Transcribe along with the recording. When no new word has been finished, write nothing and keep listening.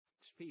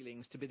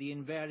feelings to be the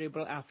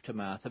invariable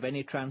aftermath of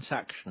any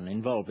transaction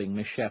involving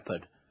Miss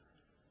Shepherd.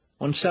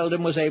 One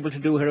seldom was able to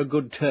do her a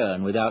good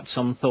turn without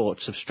some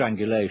thoughts of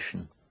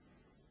strangulation.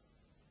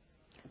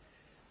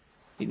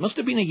 It must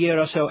have been a year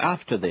or so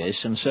after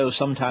this, and so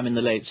sometime in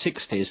the late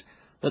 60s,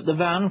 that the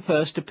van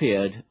first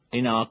appeared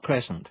in our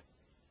crescent.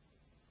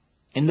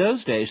 In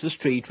those days the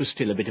street was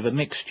still a bit of a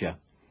mixture.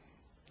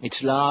 Its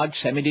large,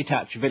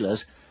 semi-detached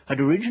villas had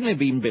originally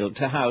been built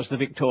to house the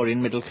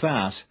Victorian middle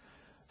class.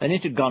 Then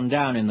it had gone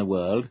down in the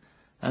world,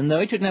 and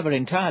though it had never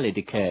entirely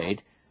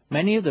decayed,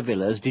 many of the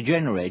villas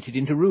degenerated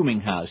into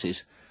rooming houses,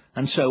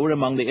 and so were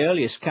among the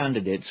earliest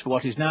candidates for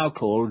what is now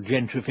called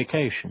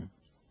gentrification,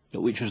 but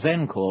which was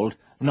then called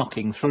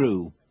knocking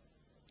through.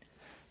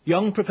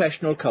 Young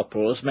professional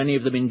couples, many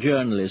of them in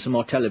journalism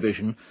or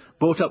television,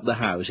 bought up the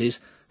houses,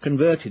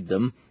 converted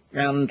them,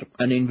 and,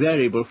 an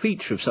invariable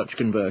feature of such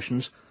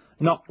conversions,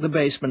 knocked the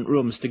basement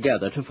rooms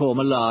together to form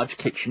a large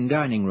kitchen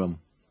dining room.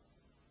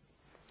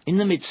 In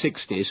the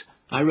mid-60s,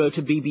 I wrote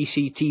a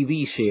BBC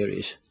TV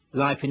series,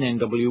 Life in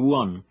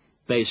NW1,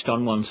 based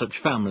on one such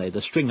family,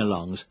 the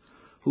String-alongs,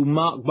 whom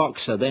Mark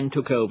Boxer then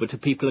took over to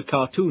people a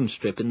cartoon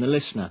strip in The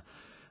Listener,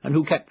 and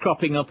who kept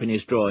cropping up in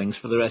his drawings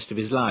for the rest of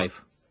his life.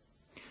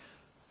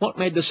 What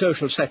made the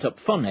social setup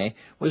funny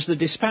was the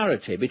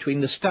disparity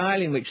between the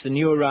style in which the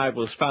new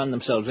arrivals found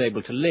themselves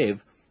able to live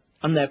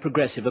and their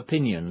progressive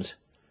opinions.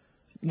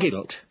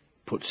 Guilt,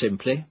 put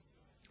simply,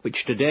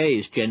 which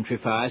today's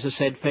gentrifiers are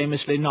said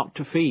famously not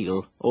to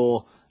feel,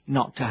 or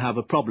not to have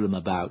a problem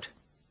about.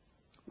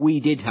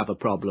 We did have a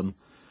problem,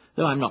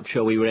 though I'm not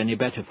sure we were any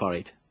better for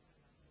it.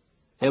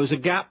 There was a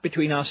gap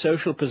between our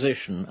social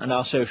position and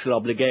our social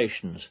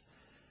obligations,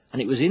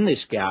 and it was in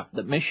this gap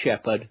that Miss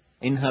Shepherd,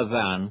 in her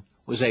van,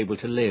 was able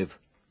to live.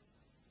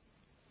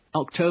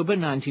 October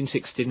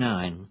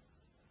 1969.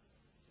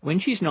 When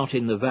she's not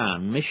in the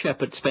van, Miss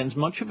Shepherd spends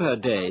much of her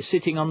day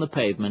sitting on the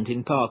pavement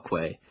in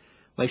Parkway,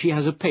 where she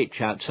has a pitch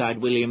outside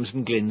Williams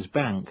and Glyn's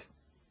Bank.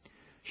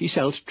 She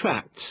sells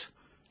tracts,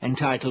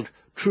 entitled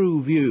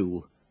True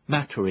View,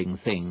 Mattering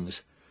Things,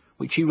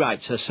 which she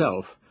writes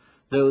herself,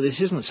 though this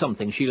isn't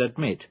something she'll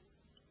admit.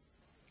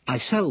 I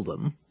sell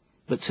them,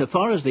 but so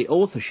far as the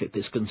authorship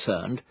is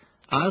concerned,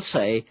 I'll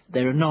say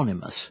they're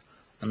anonymous,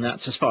 and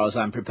that's as far as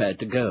I'm prepared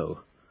to go.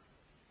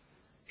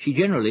 She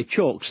generally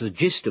chalks the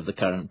gist of the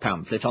current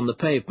pamphlet on the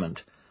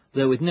pavement,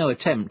 though with no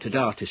attempt at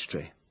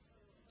artistry.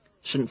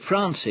 St.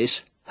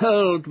 Francis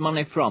hurled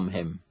money from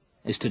him,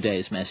 is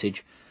today's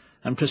message,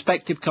 and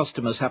prospective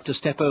customers have to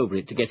step over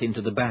it to get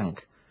into the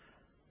bank.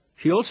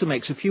 She also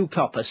makes a few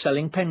coppers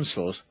selling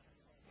pencils.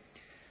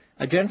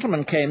 A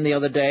gentleman came the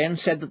other day and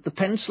said that the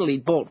pencil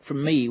he'd bought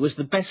from me was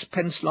the best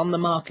pencil on the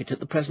market at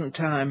the present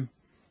time.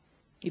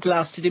 It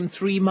lasted him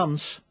 3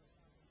 months.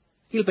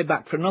 He'll be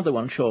back for another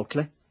one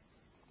shortly.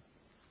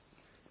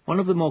 One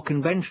of the more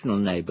conventional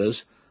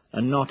neighbours,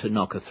 and not a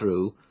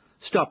knocker-through,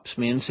 stops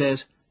me and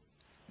says,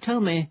 "Tell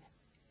me,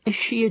 is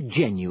she a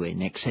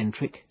genuine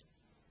eccentric?"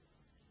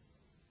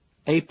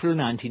 April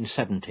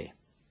 1970.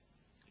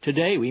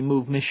 Today we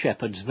move Miss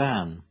Shepherd's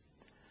van.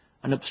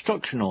 An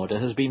obstruction order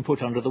has been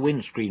put under the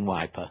windscreen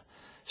wiper,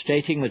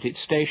 stating that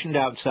it's stationed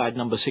outside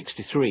number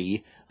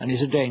 63 and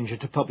is a danger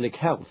to public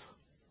health.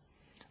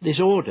 This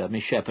order,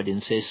 Miss Shepherd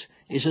insists,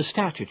 is a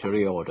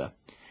statutory order,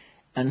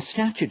 and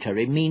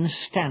statutory means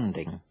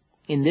standing,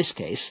 in this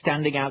case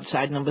standing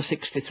outside number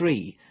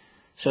 63,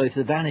 so if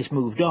the van is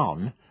moved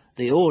on,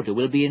 the order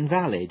will be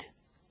invalid.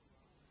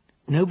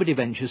 Nobody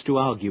ventures to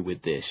argue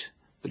with this,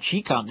 but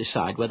she can't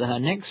decide whether her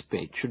next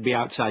bit should be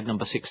outside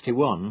number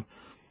 61,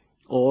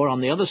 or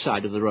on the other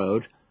side of the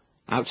road,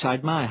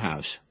 outside my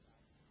house.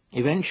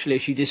 Eventually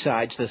she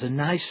decides there's a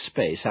nice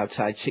space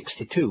outside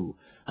 62,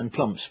 and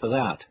plumps for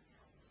that.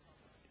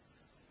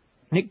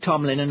 Nick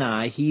Tomlin and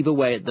I heave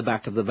away at the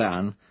back of the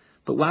van,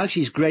 but while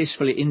she's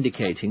gracefully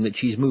indicating that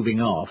she's moving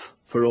off,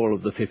 for all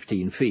of the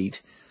 15 feet,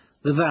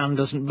 the van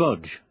doesn't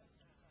budge.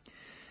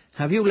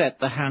 "Have you let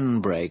the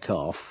handbrake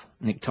off?"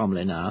 Nick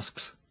Tomlin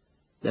asks.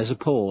 There's a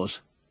pause.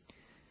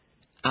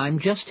 "I'm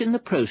just in the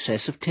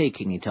process of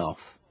taking it off."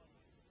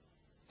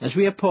 As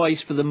we are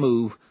poised for the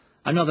move,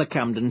 another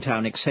Camden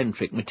Town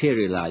eccentric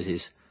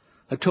materialises,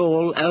 a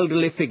tall,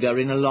 elderly figure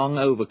in a long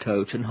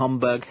overcoat and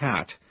Homburg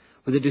hat,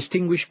 with a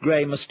distinguished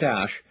grey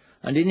moustache,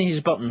 and in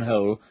his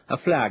buttonhole a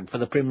flag for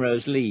the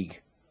Primrose League.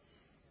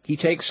 He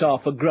takes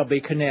off a grubby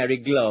canary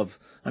glove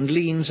and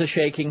leans a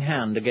shaking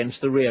hand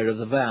against the rear of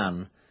the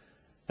van,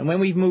 and when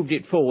we've moved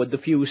it forward the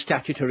few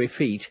statutory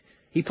feet,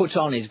 he puts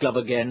on his glove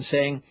again,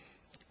 saying,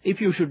 "If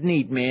you should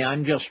need me,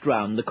 I'm just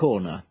round the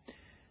corner."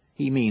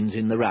 He means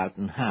in the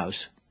Rowton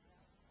house.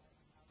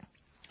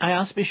 I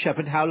ask Miss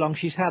Shepherd how long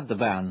she's had the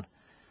van.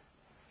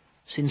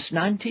 "Since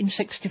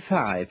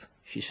 1965,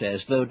 she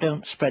says, though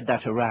don't spread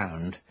that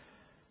around.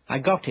 I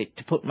got it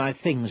to put my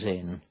things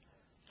in.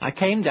 I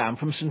came down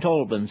from St.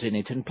 Albans in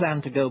it and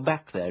planned to go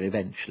back there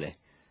eventually.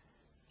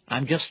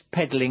 I'm just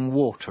peddling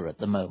water at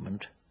the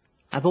moment.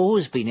 I've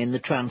always been in the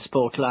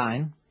transport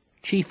line,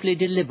 chiefly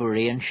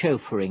delivery and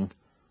chauffeuring.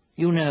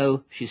 You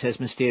know," she says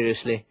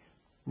mysteriously,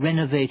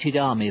 "renovated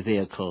army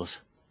vehicles."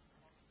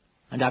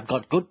 and I've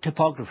got good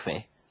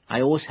topography.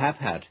 I always have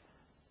had.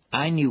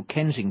 I knew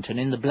Kensington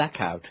in the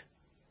blackout.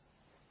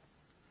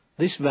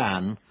 This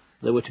van,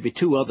 there were to be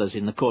 2 others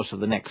in the course of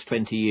the next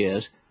 20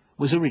 years,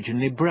 was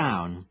originally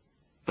brown,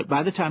 but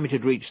by the time it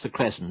had reached the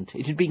Crescent,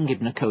 it had been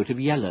given a coat of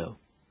yellow.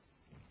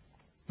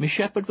 Miss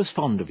Shepherd was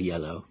fond of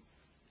yellow.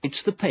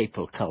 It's the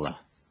papal colour,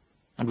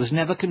 and was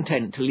never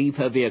content to leave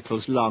her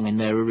vehicles long in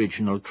their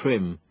original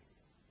trim.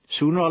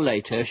 Sooner or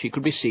later she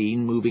could be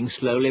seen moving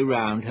slowly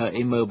round her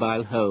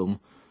immobile home,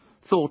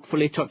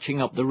 thoughtfully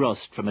touching up the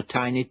rust from a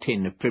tiny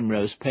tin of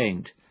primrose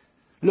paint,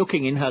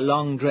 looking in her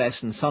long dress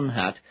and sun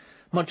hat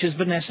much as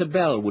Vanessa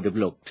Bell would have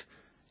looked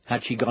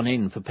had she gone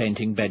in for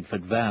painting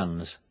Bedford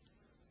vans.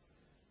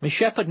 Miss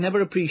Shepherd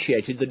never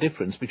appreciated the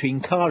difference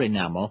between car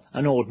enamel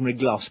and ordinary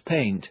gloss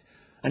paint,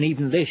 and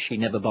even this she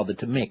never bothered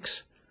to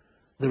mix.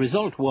 The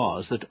result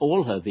was that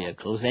all her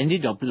vehicles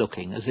ended up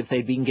looking as if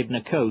they'd been given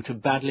a coat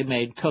of badly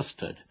made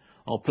custard,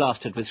 or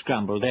plastered with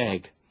scrambled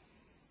egg.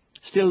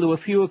 Still, there were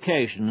few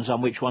occasions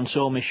on which one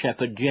saw Miss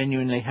Shepherd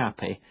genuinely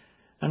happy,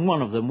 and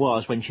one of them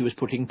was when she was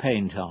putting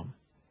paint on.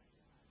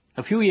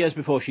 A few years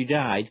before she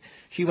died,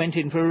 she went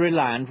in for a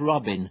Reliant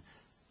Robin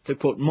to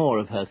put more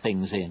of her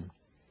things in.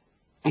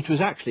 It was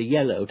actually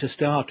yellow to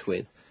start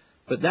with,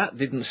 but that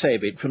didn't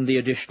save it from the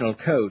additional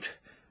coat,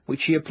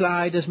 which she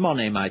applied as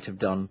Monet might have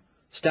done,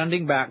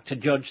 standing back to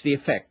judge the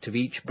effect of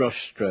each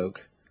brush-stroke.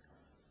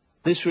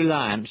 This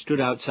Reliant stood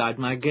outside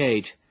my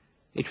gate.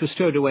 It was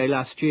stowed away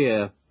last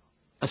year,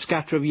 a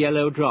scatter of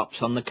yellow drops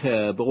on the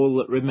curb, all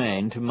that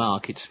remained to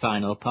mark its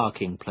final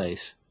parking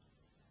place.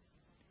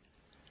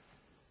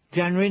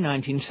 January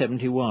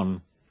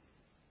 1971.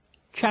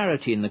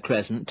 Charity in the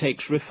Crescent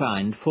takes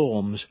refined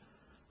forms.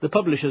 The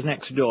publishers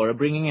next door are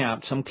bringing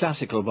out some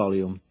classical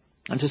volume,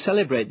 and to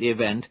celebrate the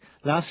event,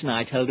 last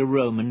night held a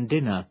Roman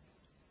dinner.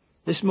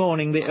 This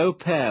morning the au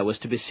pair was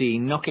to be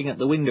seen knocking at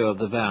the window of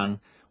the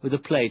van with a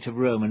plate of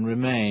Roman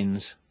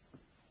remains.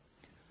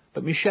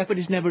 But Miss Shepherd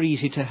is never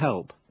easy to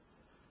help.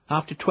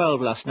 After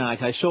 12 last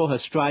night I saw her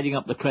striding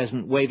up the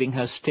Crescent waving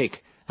her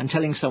stick and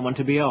telling someone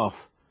to be off.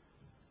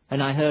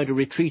 Then I heard a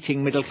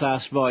retreating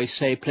middle-class voice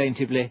say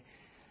plaintively,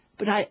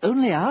 "But I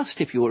only asked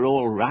if you were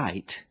all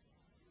right."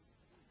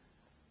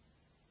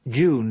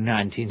 June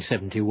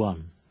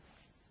 1971.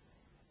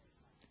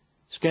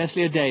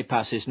 Scarcely a day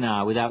passes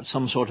now without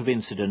some sort of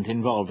incident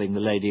involving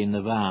the lady in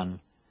the van.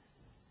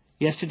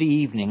 Yesterday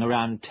evening,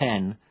 around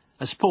 10,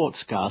 a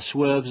sports car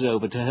swerves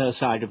over to her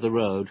side of the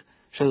road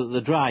so that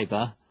the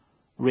driver,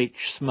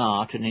 rich,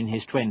 smart, and in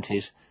his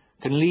 20s,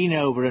 can lean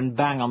over and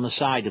bang on the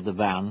side of the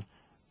van,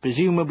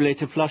 presumably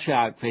to flush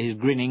out for his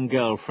grinning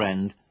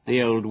girlfriend,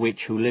 the old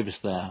witch who lives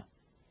there.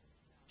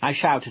 I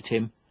shout at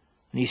him,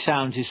 and he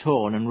sounds his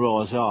horn and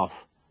roars off.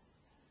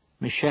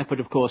 Miss Shepherd,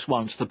 of course,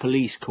 wants the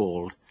police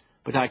called,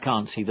 but I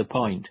can't see the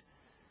point,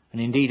 and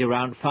indeed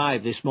around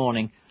 5 this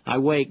morning I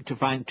waked to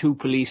find 2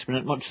 policemen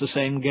at much the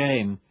same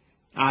game,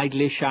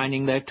 idly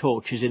shining their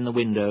torches in the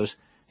windows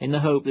in the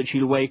hope that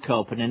she'll wake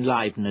up and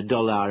enliven a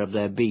dull hour of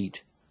their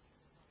beat.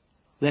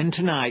 Then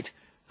tonight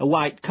a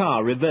white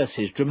car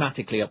reverses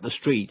dramatically up the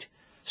street,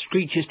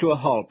 screeches to a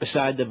halt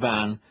beside the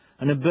van,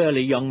 and a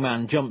burly young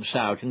man jumps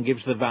out and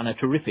gives the van a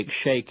terrific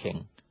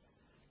shaking.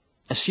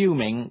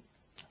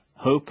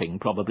 Hoping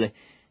probably,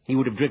 he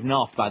would have driven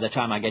off by the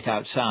time I get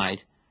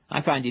outside,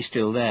 I find he's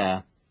still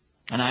there,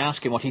 and I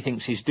ask him what he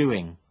thinks he's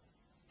doing.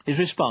 His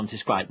response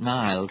is quite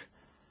mild.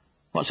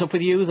 "What's up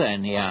with you,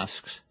 then?" he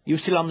asks. "You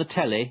still on the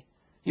telly?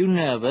 You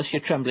nervous?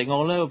 You're trembling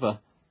all over."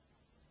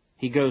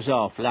 He goes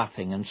off,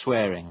 laughing and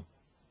swearing.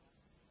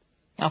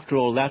 After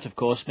all that, of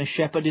course, Miss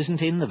Shepherd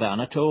isn't in the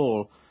van at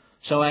all,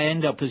 so I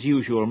end up, as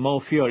usual,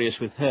 more furious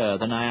with her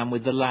than I am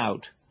with the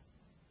lout.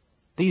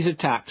 These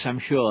attacks, I'm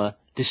sure,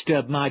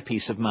 disturbed my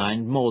peace of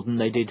mind more than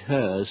they did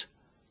hers.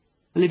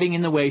 Living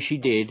in the way she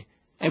did,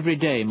 every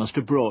day must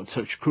have brought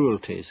such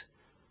cruelties.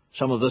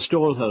 Some of the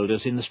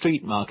stallholders in the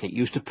street market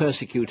used to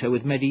persecute her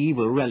with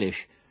medieval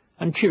relish,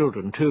 and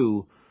children,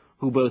 too,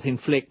 who both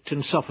inflict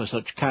and suffer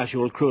such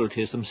casual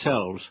cruelties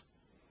themselves.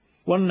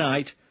 One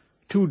night,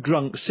 2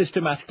 drunks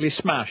systematically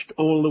smashed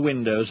all the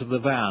windows of the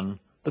van,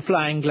 the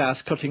flying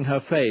glass cutting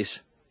her face.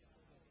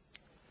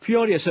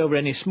 Furious over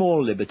any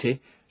small liberty,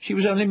 she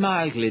was only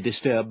mildly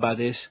disturbed by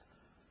this.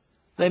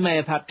 "They may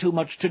have had too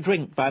much to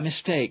drink by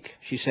mistake,"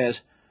 she says.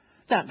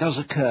 "That does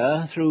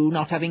occur, through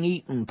not having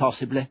eaten,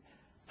 possibly.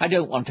 I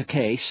don't want a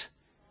case."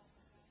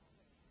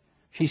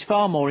 She's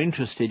far more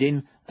interested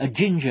in a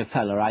ginger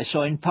feller I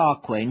saw in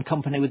Parkway in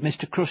company with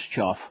Mr.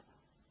 Khrushchev.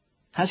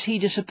 Has he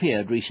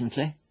disappeared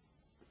recently?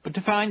 But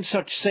to find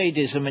such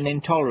sadism and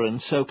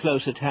intolerance so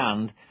close at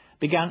hand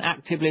began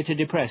actively to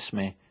depress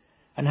me,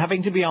 and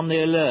having to be on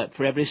the alert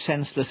for every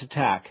senseless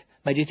attack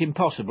made it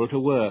impossible to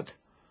work.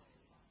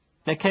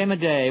 There came a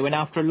day when,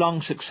 after a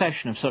long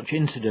succession of such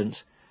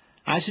incidents,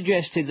 I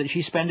suggested that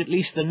she spend at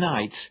least the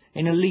nights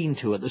in a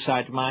lean-to at the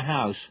side of my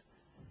house.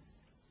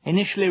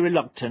 Initially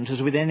reluctant,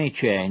 as with any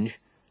change,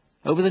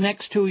 over the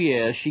next 2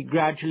 years she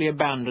gradually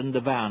abandoned the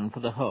van for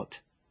the hut.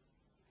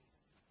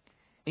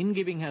 In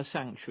giving her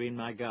sanctuary in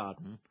my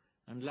garden,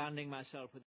 and landing myself with